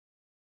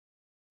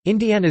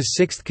Indiana's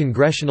 6th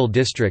congressional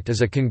district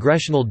is a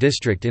congressional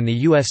district in the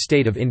U.S.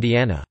 state of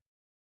Indiana.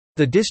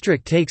 The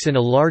district takes in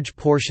a large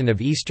portion of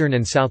eastern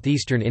and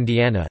southeastern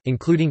Indiana,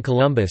 including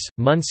Columbus,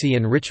 Muncie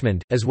and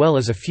Richmond, as well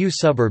as a few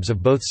suburbs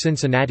of both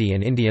Cincinnati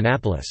and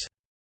Indianapolis.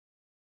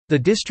 The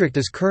district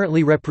is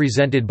currently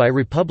represented by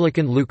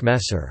Republican Luke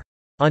Messer.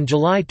 On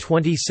July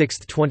 26,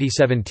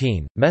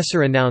 2017,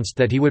 Messer announced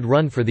that he would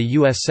run for the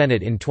U.S.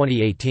 Senate in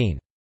 2018.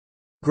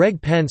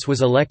 Greg Pence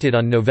was elected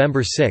on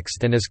November 6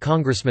 and is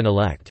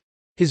congressman-elect.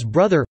 His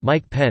brother,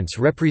 Mike Pence,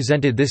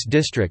 represented this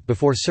district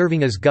before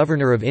serving as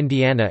governor of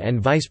Indiana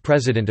and vice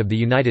president of the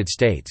United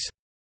States.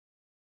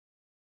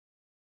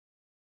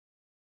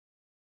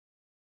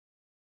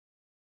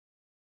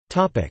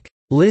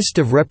 List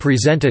of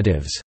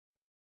representatives.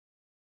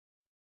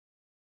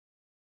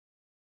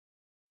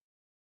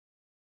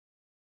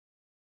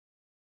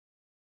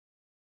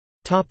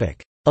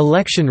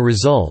 Election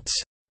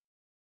results.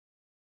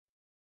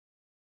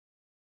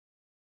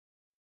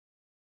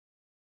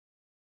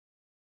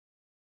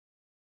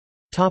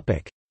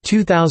 Topic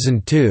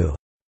 2002.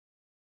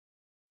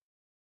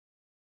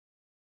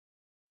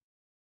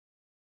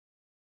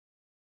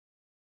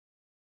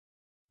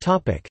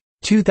 Topic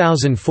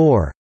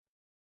 2004.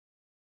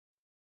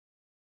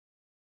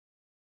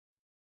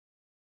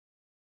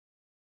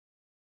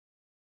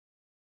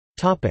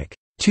 Topic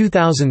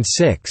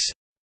 2006.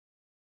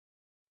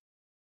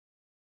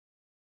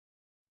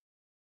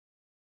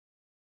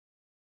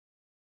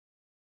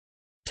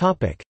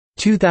 Topic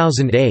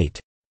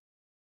 2008.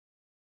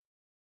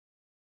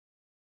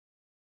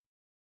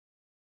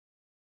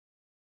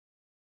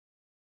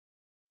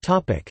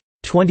 Topic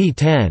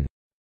 2010.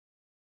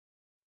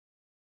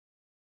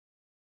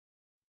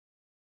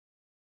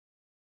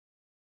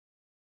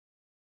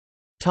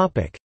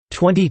 Topic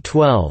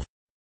 2012.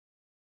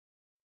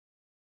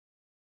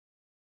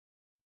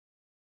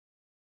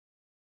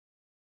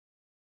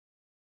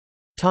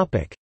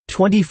 Topic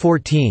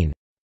 2014.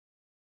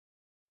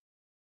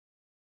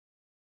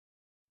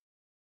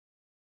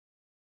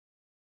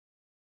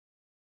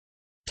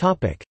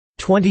 Topic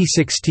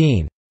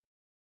 2016.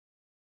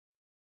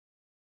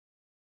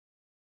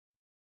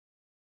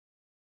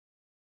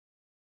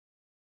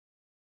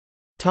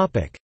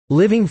 Topic: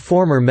 Living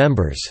former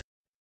members.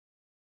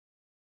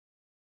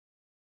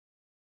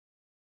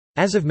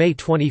 As of May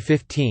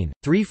 2015,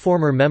 3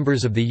 former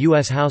members of the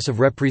U.S. House of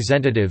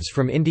Representatives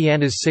from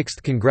Indiana's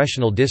 6th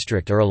congressional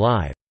district are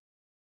alive.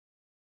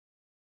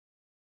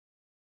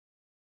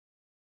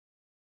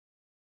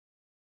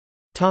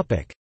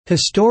 Topic: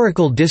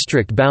 Historical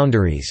district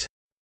boundaries.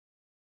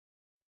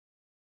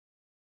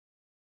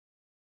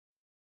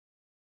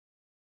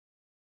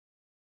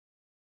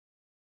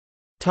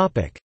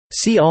 Topic: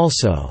 See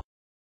also: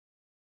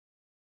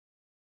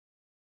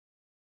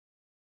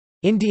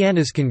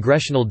 Indiana's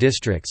congressional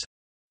districts,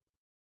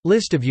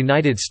 List of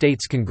United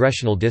States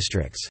congressional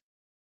districts.